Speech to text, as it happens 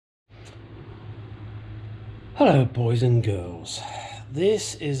Hello boys and girls,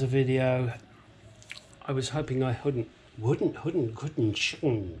 this is a video I was hoping I wasn't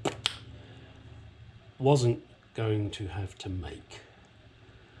going to have to make.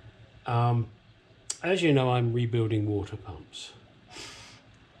 As you know, I'm rebuilding water pumps,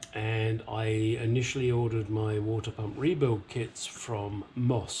 and I initially ordered my water pump rebuild kits from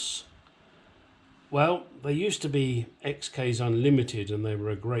Moss. Well, they used to be XK's Unlimited and they were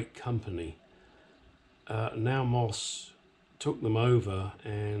a great company. Now Moss took them over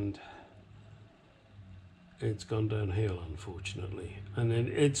and it's gone downhill, unfortunately. And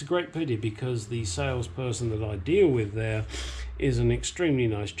it's a great pity because the salesperson that I deal with there is an extremely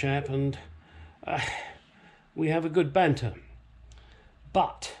nice chap, and we have a good banter.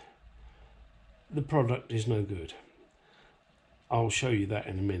 But the product is no good. I'll show you that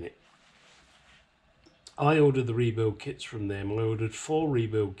in a minute. I ordered the rebuild kits from them. I ordered 4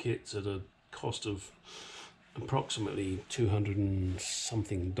 rebuild kits at a cost of approximately $200 and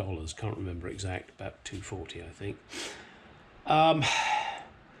something, can't remember exact, about $240 I think.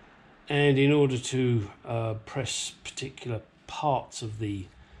 And in order to press particular parts of the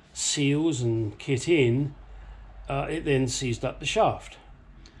seals and kit in, it then seized up the shaft.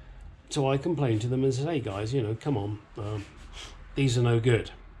 So I complained to them and said, hey guys, you know, come on, these are no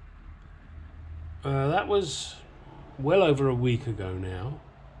good. That was well over a week ago now.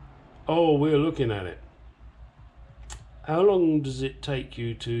 Oh, we're looking at it. How long does it take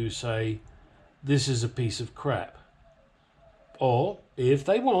you to say, this is a piece of crap? Or, if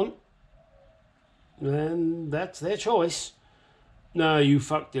they want, then that's their choice. No, you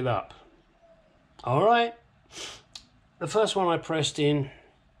fucked it up. All right. The first one I pressed in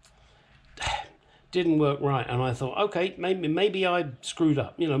didn't work right, and I thought, okay, maybe I screwed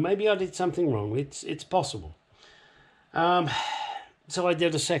up. You know, maybe I did something wrong. It's possible. So I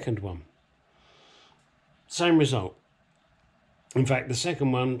did a second one. Same result. In fact, the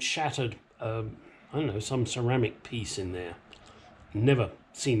second one shattered, I don't know, some ceramic piece in there. Never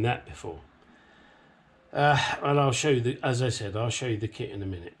seen that before. And I'll show you, as I said, I'll show you the kit in a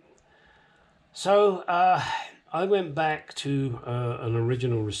minute. So I went back to an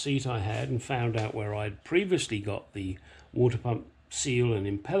original receipt I had and found out where I'd previously got the water pump seal and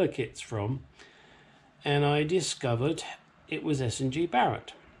impeller kits from. And I discovered it was S&G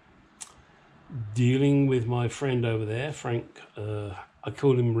Barrett. Dealing with my friend over there, Frank, I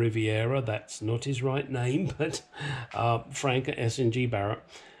call him Riviera, that's not his right name, but Frank at S&G Barrett,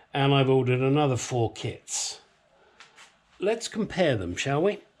 and I've ordered another 4 kits. Let's compare them, shall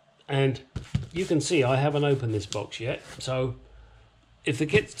we? And you can see I haven't opened this box yet, so if the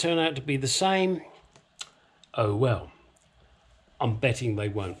kits turn out to be the same, oh well, I'm betting they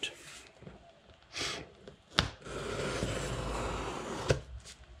won't.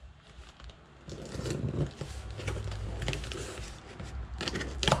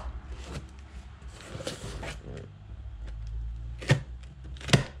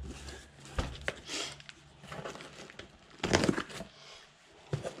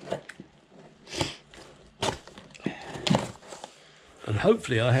 And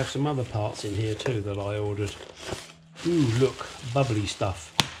hopefully I have some other parts in here too that I ordered. Ooh, look, bubbly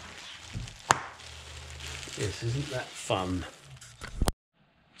stuff. Yes, isn't that fun?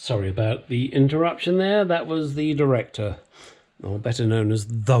 Sorry about the interruption there. That was the director, or better known as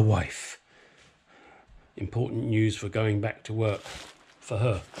the wife. Important news for going back to work for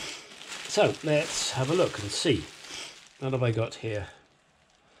her. So let's have a look and see. What have I got here?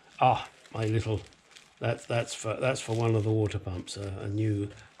 Ah, my little... That's for one of the water pumps, a new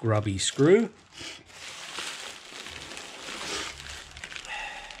grubby screw.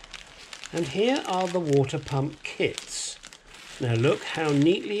 And here are the water pump kits. Now look how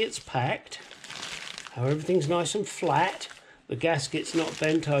neatly it's packed, how everything's nice and flat, the gasket's not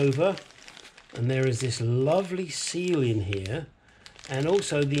bent over, and there is this lovely seal in here, and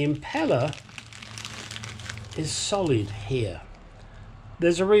also the impeller is solid here.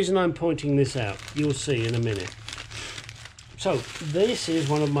 There's a reason I'm pointing this out. You'll see in a minute. So, this is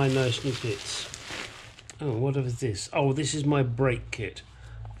one of my nice new kits. Oh, what is this? Oh, this is my brake kit.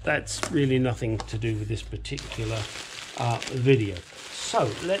 That's really nothing to do with this particular video. So,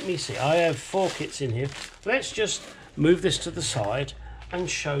 let me see. I have 4 kits in here. Let's just move this to the side and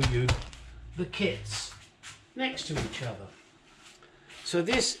show you the kits next to each other. So,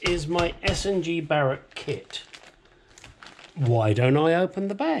 this is my S&G Barrett kit. Why don't I open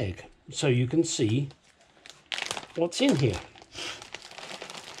the bag so you can see what's in here?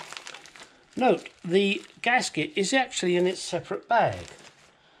 Note, the gasket is actually in its separate bag.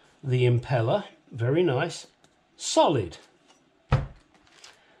 The impeller, very nice, solid.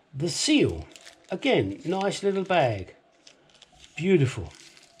 The seal again, nice little bag. Beautiful.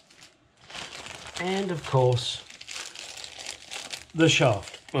 And of course, the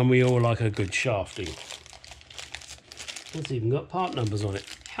shaft. And we all like a good shafting. It's even got part numbers on it.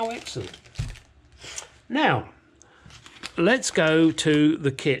 How excellent. Now, let's go to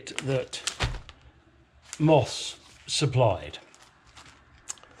the kit that Moss supplied.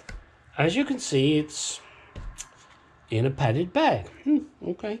 As you can see, it's in a padded bag.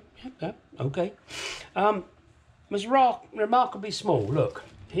 Okay, yeah, okay. Was remarkably small. Look,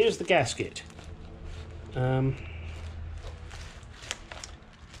 here's the gasket.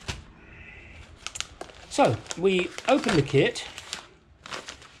 So we open the kit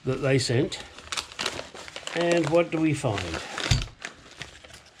that they sent, and what do we find?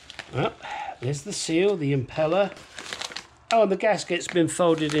 Well, there's the seal, the impeller. Oh, and the gasket's been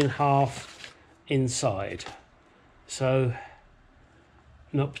folded in half inside. So,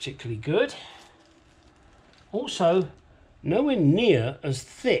 not particularly good. Also, nowhere near as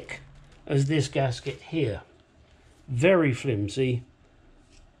thick as this gasket here. Very flimsy.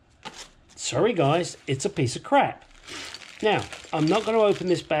 Sorry guys, it's a piece of crap. Now, I'm not going to open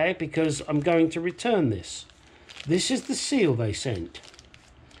this bag because I'm going to return this. This is the seal they sent,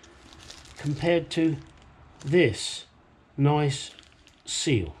 compared to this nice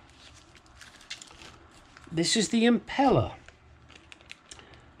seal. This is the impeller.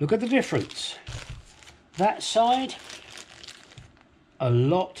 Look at the difference. That side, a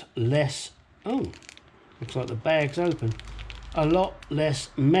lot less, oh, looks like the bag's open. A lot less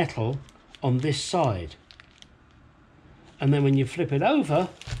metal on this side. And then when you flip it over,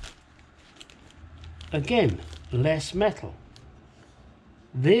 again, less metal.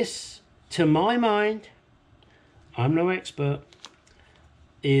 This, to my mind, I'm no expert,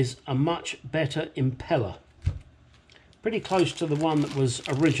 is a much better impeller. Pretty close to the one that was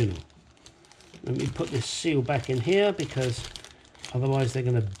original. Let me put this seal back in here because otherwise they're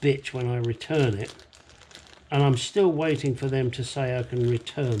going to bitch when I return it. And I'm still waiting for them to say I can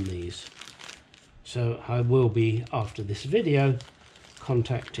return these. So I will be, after this video,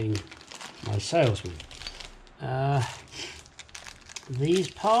 contacting my salesman. These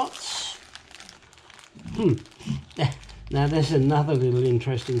parts. Now there's another little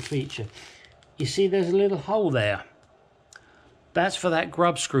interesting feature. You see there's a little hole there. That's for that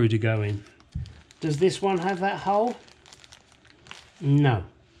grub screw to go in. Does this one have that hole? No.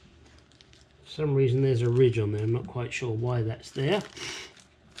 For some reason there's a ridge on there. I'm not quite sure why that's there.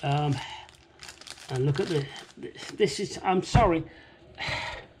 And look at this is, I'm sorry.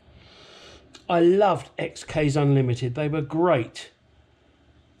 I loved XK's Unlimited. They were great.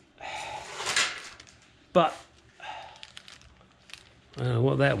 But I don't know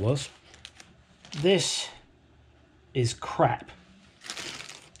what that was. This is crap.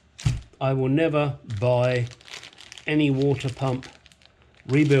 I will never buy any water pump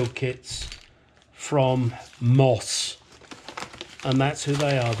rebuild kits from Moss. And that's who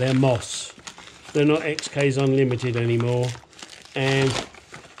they are. They're Moss. They're not XK's Unlimited anymore. And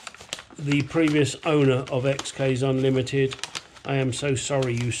the previous owner of XK's Unlimited, I am so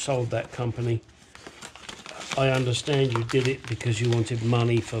sorry you sold that company. I understand you did it because you wanted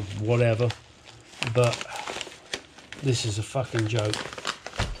money for whatever, but this is a fucking joke.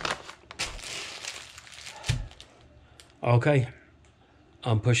 Okay,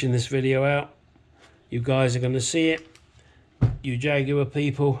 I'm pushing this video out. You guys are going to see it. You Jaguar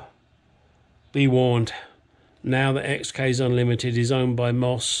people, be warned. Now that XK's Unlimited is owned by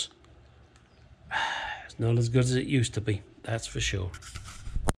Moss, it's not as good as it used to be, that's for sure.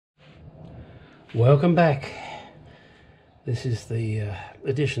 Welcome back. This is the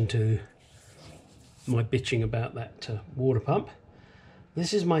addition to my bitching about that water pump.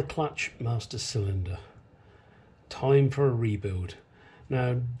 This is my clutch master cylinder. Time for a rebuild.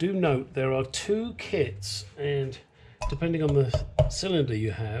 Now do note there are two kits, and depending on the cylinder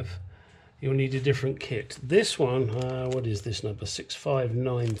you have, you'll need a different kit. This one, what is this number?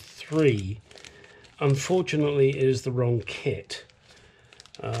 6593. Unfortunately, is the wrong kit.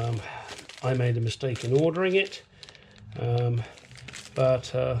 I made a mistake in ordering it,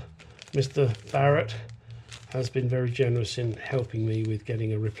 but Mr. Barrett has been very generous in helping me with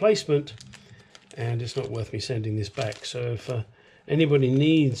getting a replacement, and it's not worth me sending this back. So if anybody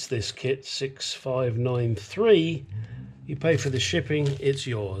needs this kit, 6593, you pay for the shipping, it's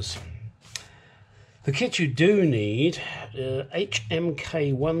yours. The kit you do need,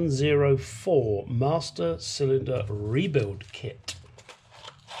 HMK104 Master Cylinder Rebuild Kit.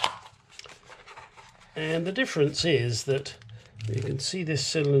 And the difference is that you can see this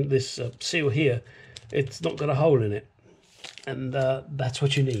cylinder, this seal here, it's not got a hole in it, and that's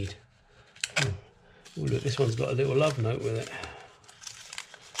what you need. Oh look, this one's got a little love note with it.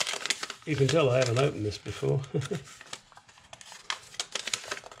 You can tell I haven't opened this before.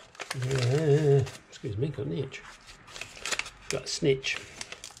 Yeah. Excuse me, got an itch. Got a snitch.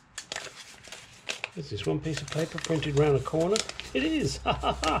 Is this one piece of paper printed round a corner? It is!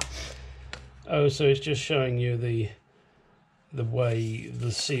 Oh, so it's just showing you the way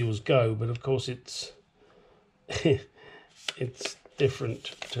the seals go, but of course it's it's different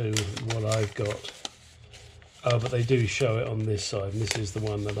to what I've got. Oh, but they do show it on this side, and this is the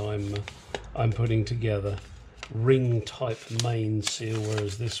one that I'm putting together. Ring type main seal,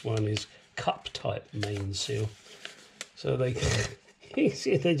 whereas this one is cup type main seal. So they you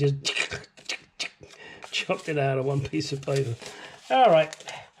see they just chopped it out of one piece of paper. All right,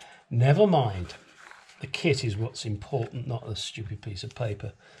 never mind. The kit is what's important, not a stupid piece of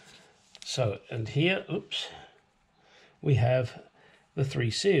paper. So, and here, oops, we have the 3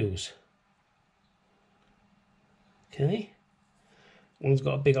 seals. Okay, one's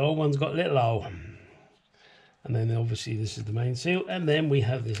got a big hole, one's got a little hole. And then obviously this is the main seal, and then we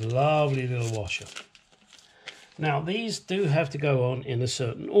have this lovely little washer. Now these do have to go on in a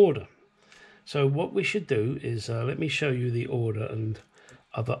certain order. So what we should do is, let me show you the order and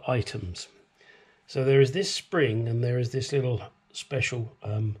other items. So there is this spring and there is this little special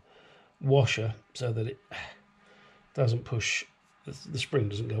washer so that it doesn't push, the spring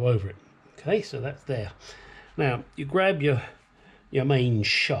doesn't go over it. Okay, so that's there. Now you grab your main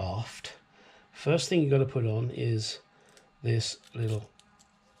shaft. First thing you've got to put on is this little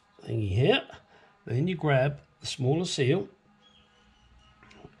thingy here. Then you grab the smaller seal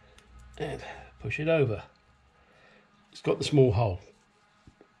and push it over. It's got the small hole.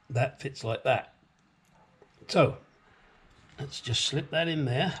 That fits like that. So let's just slip that in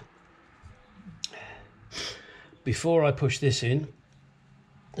there. Before I push this in,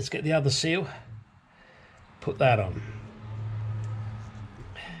 let's get the other seal, put that on.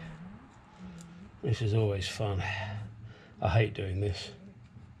 This is always fun. I hate doing this.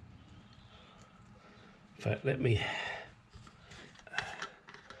 In fact, let me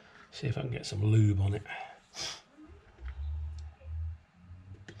see if I can get some lube on it.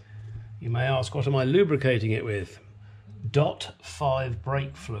 You may ask, what am I lubricating it with? .5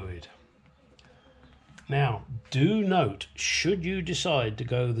 brake fluid. Now, do note, should you decide to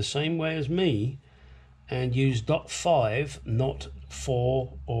go the same way as me and use .5, not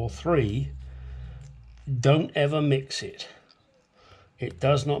 4 or 3, don't ever mix it. It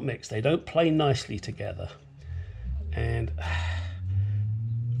does not mix. They don't play nicely together. And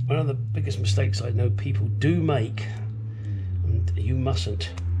one of the biggest mistakes I know people do make, and you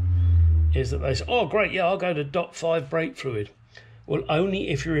mustn't, is that they say, oh great, yeah, I'll go to .5 brake fluid. Well, only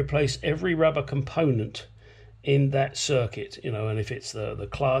if you replace every rubber component in that circuit, you know, and if it's the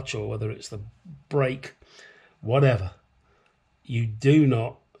clutch or whether it's the brake, whatever, you do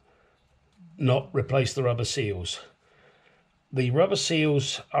not replace the rubber seals. The rubber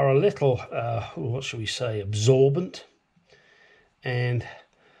seals are a little, what shall we say, absorbent, and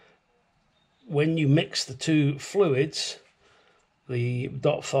when you mix the two fluids, the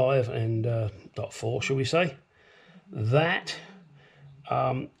 .5 and .4, shall we say, that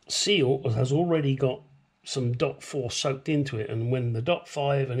seal has already got some .4 soaked into it, and when the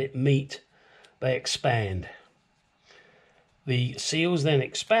 .5 and it meet, they expand. The seals then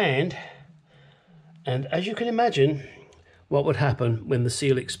expand, and as you can imagine, what would happen when the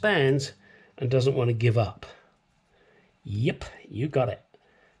seal expands and doesn't want to give up? Yep, you got it.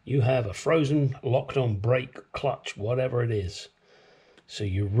 You have a frozen, locked-on brake, clutch, whatever it is. So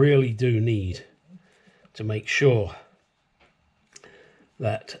you really do need to make sure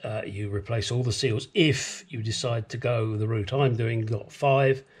that you replace all the seals if you decide to go the route I'm doing,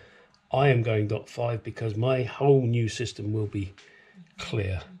 .5. I am going .5 because my whole new system will be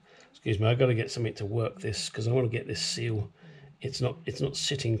clear. Excuse me, I've got to get something to work this because I want to get this seal. It's not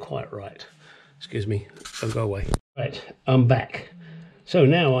sitting quite right. Excuse me, don't go away. Right, I'm back. So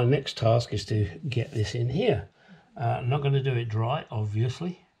now our next task is to get this in here. I'm not going to do it dry,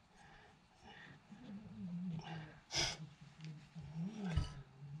 obviously.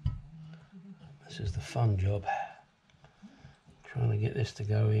 This is the fun job. Trying to get this to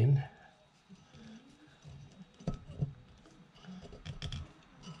go in.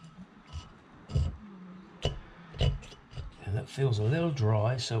 And that feels a little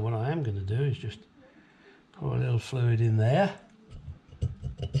dry, so what I am going to do is just pour a little fluid in there.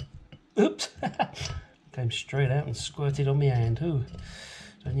 Oops! Came straight out and squirted on my hand. Ooh,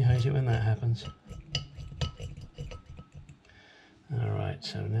 don't you hate it when that happens? Alright,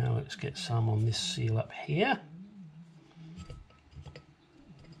 so now let's get some on this seal up here.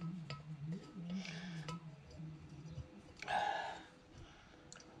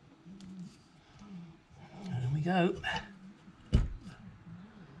 go. As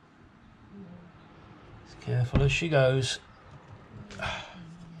careful as she goes.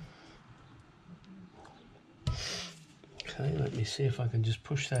 Okay, let me see if I can just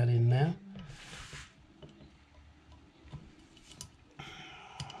push that in now.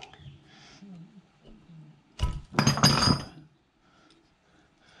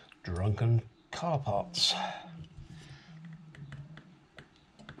 Drunken car parts.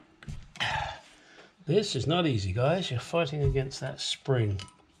 This is not easy, guys. You're fighting against that spring.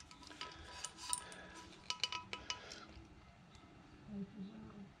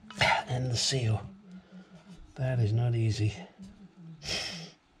 And the seal. That is not easy.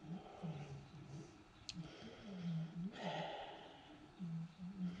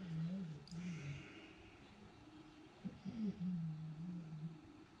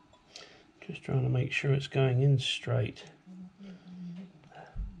 Just trying to make sure it's going in straight.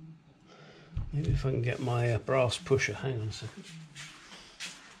 Maybe if I can get my brass pusher. Hang on a second.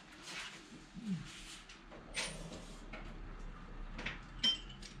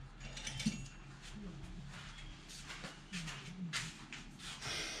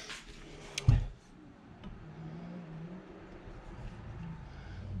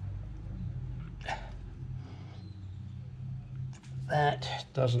 That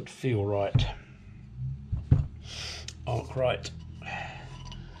doesn't feel right. Arc right.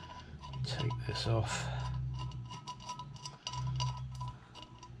 Take this off.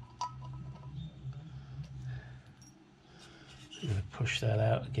 I'm going to push that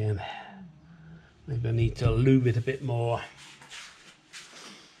out again. Maybe I need to lube it a bit more.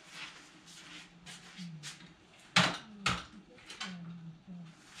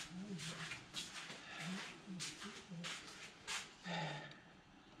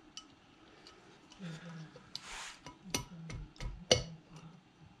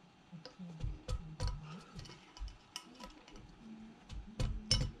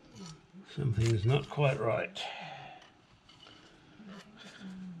 Something's not quite right.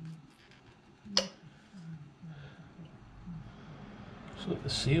 Looks like the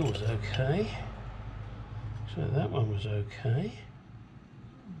seal was okay. So that one was okay.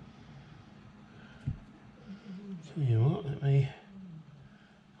 Tell you what, let me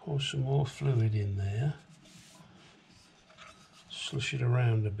pour some more fluid in there. Slush it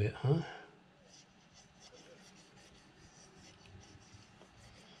around a bit, huh?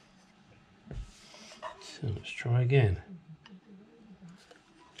 So let's try again.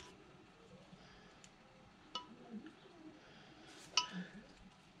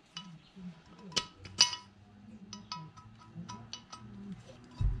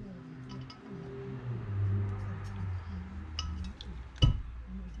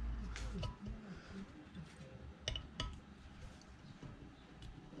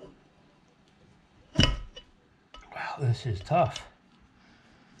 Wow, this is tough.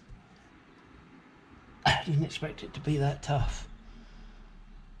 I didn't expect it to be that tough.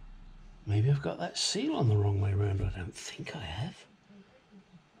 Maybe I've got that seal on the wrong way around. I don't think I have.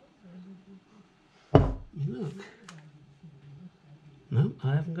 Look. No,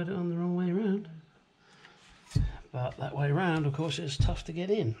 I haven't got it on the wrong way around. But that way around, of course, it's tough to get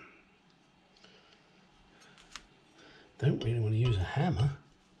in. Don't really want to use a hammer.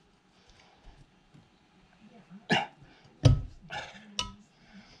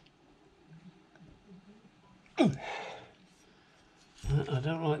 I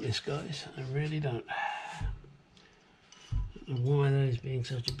don't like this, guys. I really don't. I don't know why that is being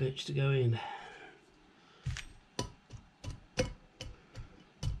such a bitch to go in.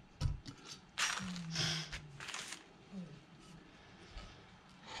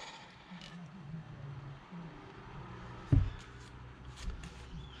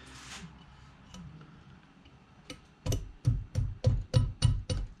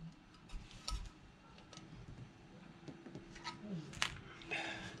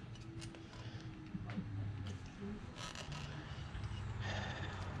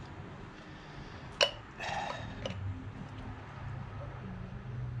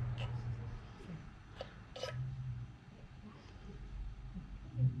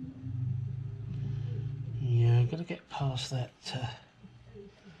 Got to get past that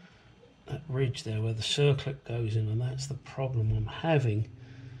ridge there where the circlip goes in, and that's the problem I'm having,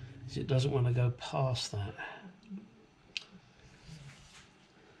 is it doesn't want to go past that.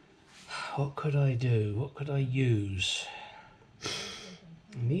 What could I do? What could I use?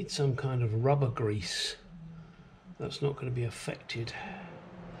 I need some kind of rubber grease that's not going to be affected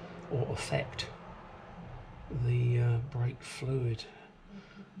or affect the brake fluid,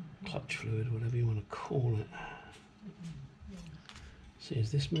 clutch fluid, whatever you want to call it. See,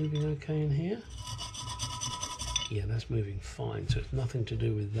 is this moving okay in here? Yeah, that's moving fine, so it's nothing to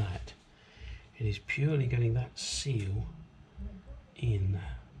do with that. It is purely getting that seal in.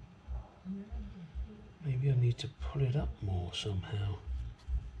 Maybe I need to pull it up more somehow.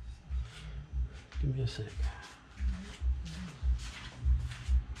 Give me a sec.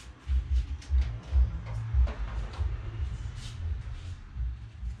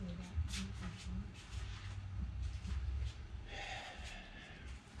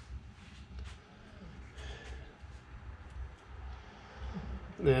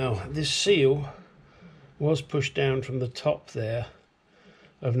 Now, this seal was pushed down from the top there.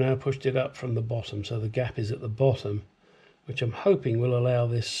 I've now pushed it up from the bottom, so the gap is at the bottom, which I'm hoping will allow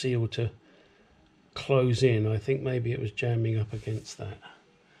this seal to close in. I think maybe it was jamming up against that.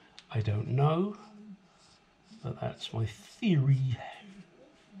 I don't know, but that's my theory.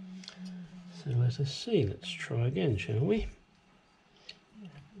 So let us see. Let's try again, shall we?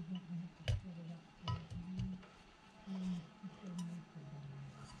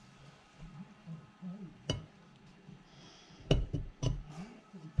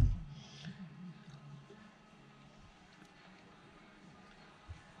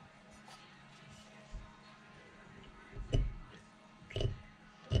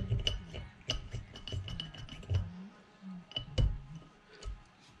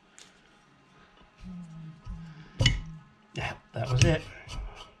 Yeah, that was it.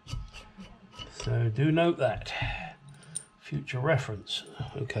 So do note that. Future reference.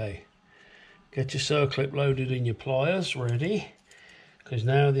 Okay. Get your circlip loaded in your pliers, ready. Because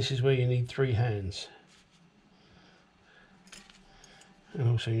now this is where you need 3 hands. And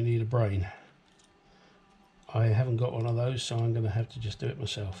also you need a brain. I haven't got one of those, so I'm going to have to just do it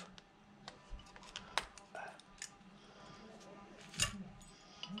myself.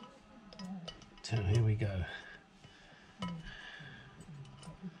 So here we go.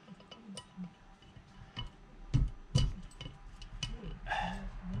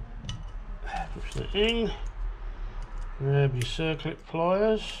 Push that in. Grab your circlip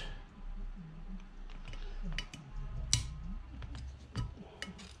pliers.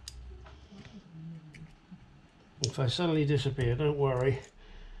 If I suddenly disappear, don't worry.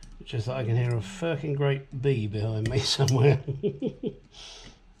 It's just that I can hear a fucking great bee behind me somewhere.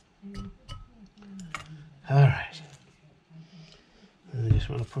 Alright. I just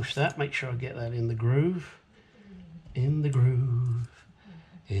want to push that, make sure I get that in the groove. In the groove.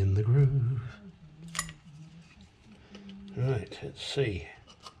 In the groove. Right, let's see.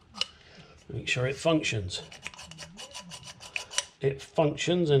 Make sure it functions. It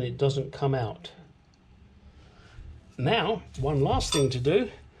functions and it doesn't come out. Now, one last thing to do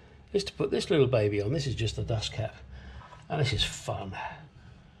is to put this little baby on. This is just a dust cap. And this is fun.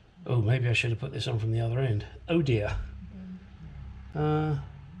 Oh, maybe I should have put this on from the other end. Oh dear. No,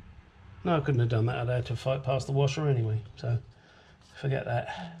 I couldn't have done that. I'd had to fight past the washer anyway. So, forget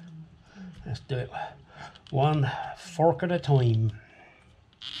that. Let's do it one fork at a time.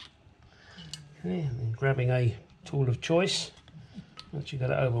 Okay, and then grabbing a tool of choice. Once you've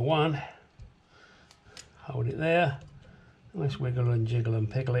got it over one, hold it there. Let's wiggle and jiggle and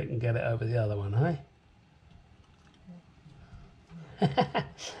pickle it and get it over the other one, hey?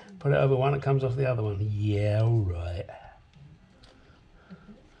 Put it over one, it comes off the other one. Yeah, all right.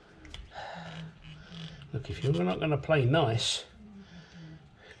 Look, if you're not going to play nice,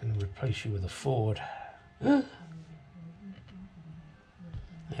 I'm going to replace you with a Ford. There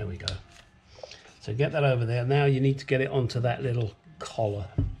we go. So get that over there. Now you need to get it onto that little collar,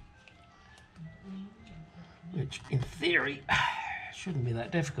 which in theory shouldn't be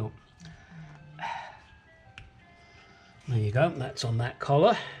that difficult. There you go, that's on that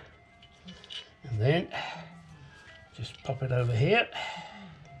collar. And then just pop it over here.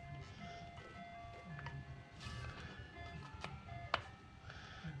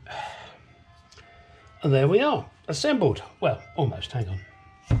 And there we are, assembled. Well, almost, hang on.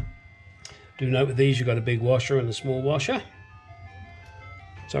 Do note with these you've got a big washer and a small washer.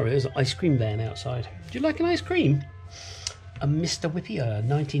 Sorry, there's an ice cream van outside. Do you like an ice cream? A Mr. Whippy, a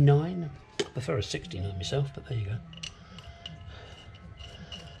 99. I prefer a 69 myself, but there you go.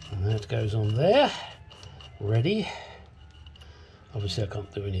 And that goes on there. Ready. Obviously I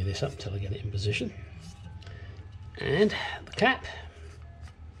can't do any of this up until I get it in position. And the cap.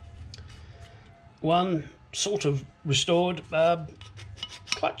 One sort of restored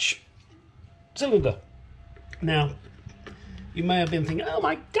clutch cylinder. Now, you may have been thinking, oh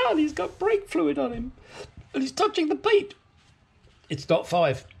my God, he's got brake fluid on him and he's touching the paint. It's dot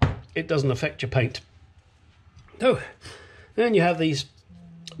 5. It doesn't affect your paint. So, then you have these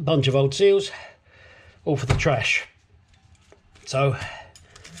bunch of old seals, all for the trash. So,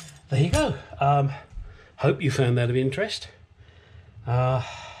 there you go. Hope you found that of interest.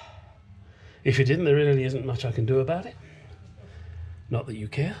 If you didn't, there really isn't much I can do about it. Not that you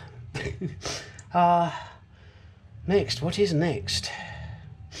care. Next, what is next?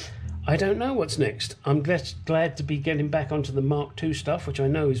 I don't know what's next. I'm glad to be getting back onto the Mark II stuff, which I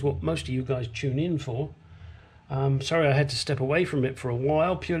know is what most of you guys tune in for. Sorry I had to step away from it for a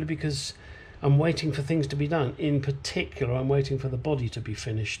while, purely because I'm waiting for things to be done. In particular, I'm waiting for the body to be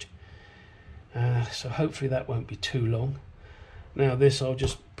finished. So hopefully that won't be too long. Now this I'll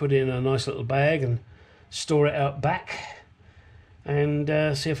just put in a nice little bag and store it out back, and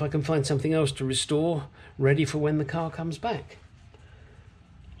see if I can find something else to restore ready for when the car comes back.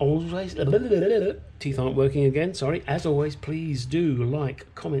 Always, teeth aren't working again, sorry. As always, please do like,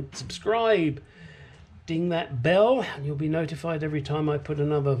 comment, subscribe, ding that bell, and you'll be notified every time I put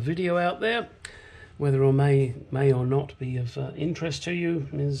another video out there. Whether or may or not be of interest to you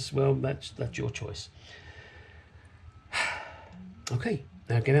is, well, that's your choice. Okay,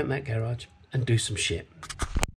 now get out in that garage and do some shit.